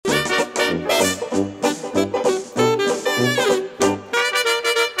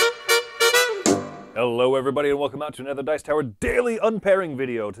Hello everybody and welcome out to another Dice Tower daily unpairing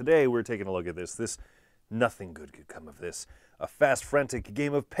video. Today we're taking a look at this. Nothing good could come of this. A fast, frantic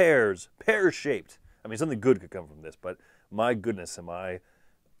game of pairs, pear-shaped. I mean, something good could come from this, but my goodness, am I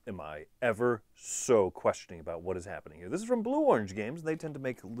ever so questioning about what is happening here. This is from Blue Orange Games. They tend to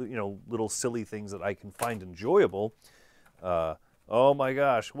make, little silly things that I can find enjoyable. Oh my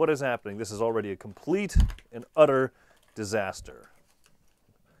gosh, what is happening? This is already a complete and utter disaster.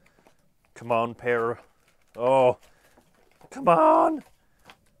 Come on, Pear. Oh, come on.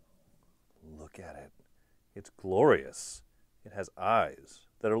 Look at it. It's glorious. It has eyes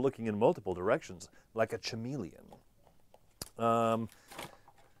that are looking in multiple directions, like a chameleon.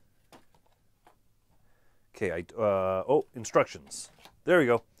 Okay, instructions. There we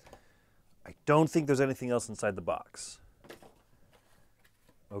go. I don't think there's anything else inside the box.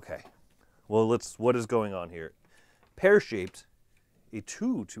 Okay. Well, what is going on here? Pear-shaped, a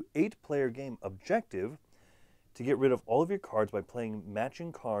 2 to 8 player game. Objective to get rid of all of your cards by playing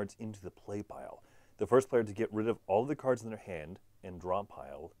matching cards into the play pile. The first player to get rid of all of the cards in their hand and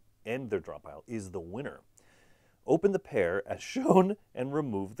their draw pile is the winner. Open the pair as shown and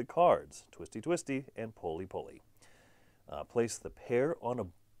remove the cards. Twisty twisty and pulley pulley. Place the pair on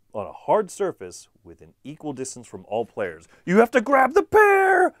a hard surface within equal distance from all players. You have to grab the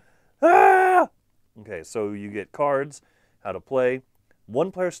pair! Ah! Okay, so you get cards, how to play.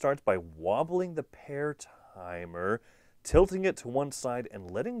 One player starts by wobbling the pair timer, tilting it to one side and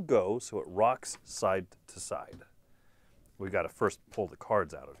letting go so it rocks side to side. We've got to first pull the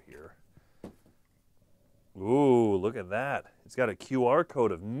cards out of here. Ooh, look at that. It's got a QR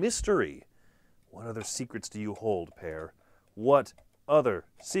code of mystery. What other secrets do you hold, Pear? What other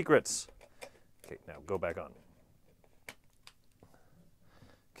secrets? Okay, now go back on.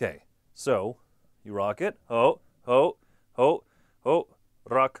 Okay, so you rock it. Ho, ho, ho, ho.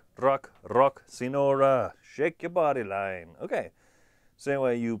 Rock, rock, rock, Sinora. Shake your body line. Okay. Same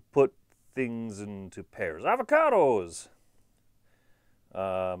way you put things into pairs. Avocados.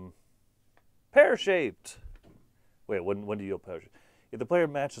 Pear-shaped. Wait, when do you pear-shaped? If the player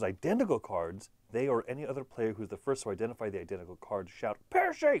matches identical cards, they or any other player who's the first to identify the identical cards shout,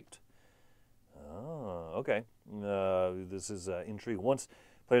 pear-shaped. Oh, okay. This is intriguing. Once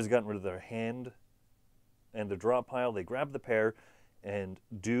players have gotten rid of their hand and the draw pile, they grab the pair and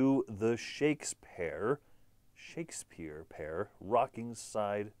do the Shakespeare pair, rocking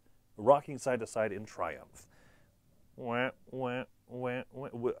side to side in triumph. Wah, wah, wah,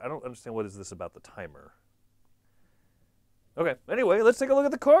 wah. I don't understand what is this about the timer. Okay, anyway, let's take a look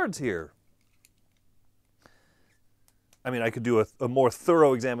at the cards here. I mean, I could do a more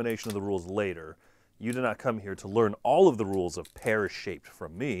thorough examination of the rules later. You did not come here to learn all of the rules of pear-shaped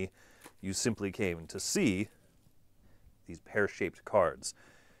from me. You simply came to see these pear-shaped cards.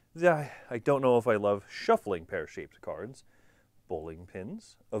 I don't know if I love shuffling pear-shaped cards. Bowling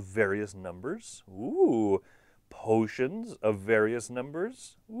pins of various numbers. Ooh. Potions of various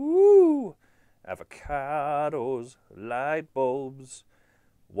numbers. Ooh. Avocados, light bulbs,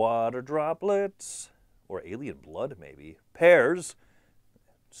 water droplets, or alien blood maybe. Pears.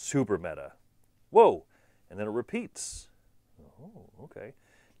 Super meta. Whoa. And then it repeats. Oh, okay.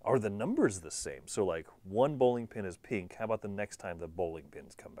 Are the numbers the same? So like one bowling pin is pink. How about the next time the bowling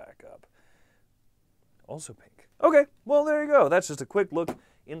pins come back up? Also pink. Okay, well there you go. That's just a quick look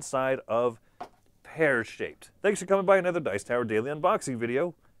inside of Pear-shaped. Thanks for coming by another Dice Tower Daily Unboxing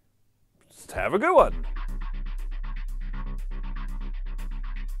video. Just have a good one.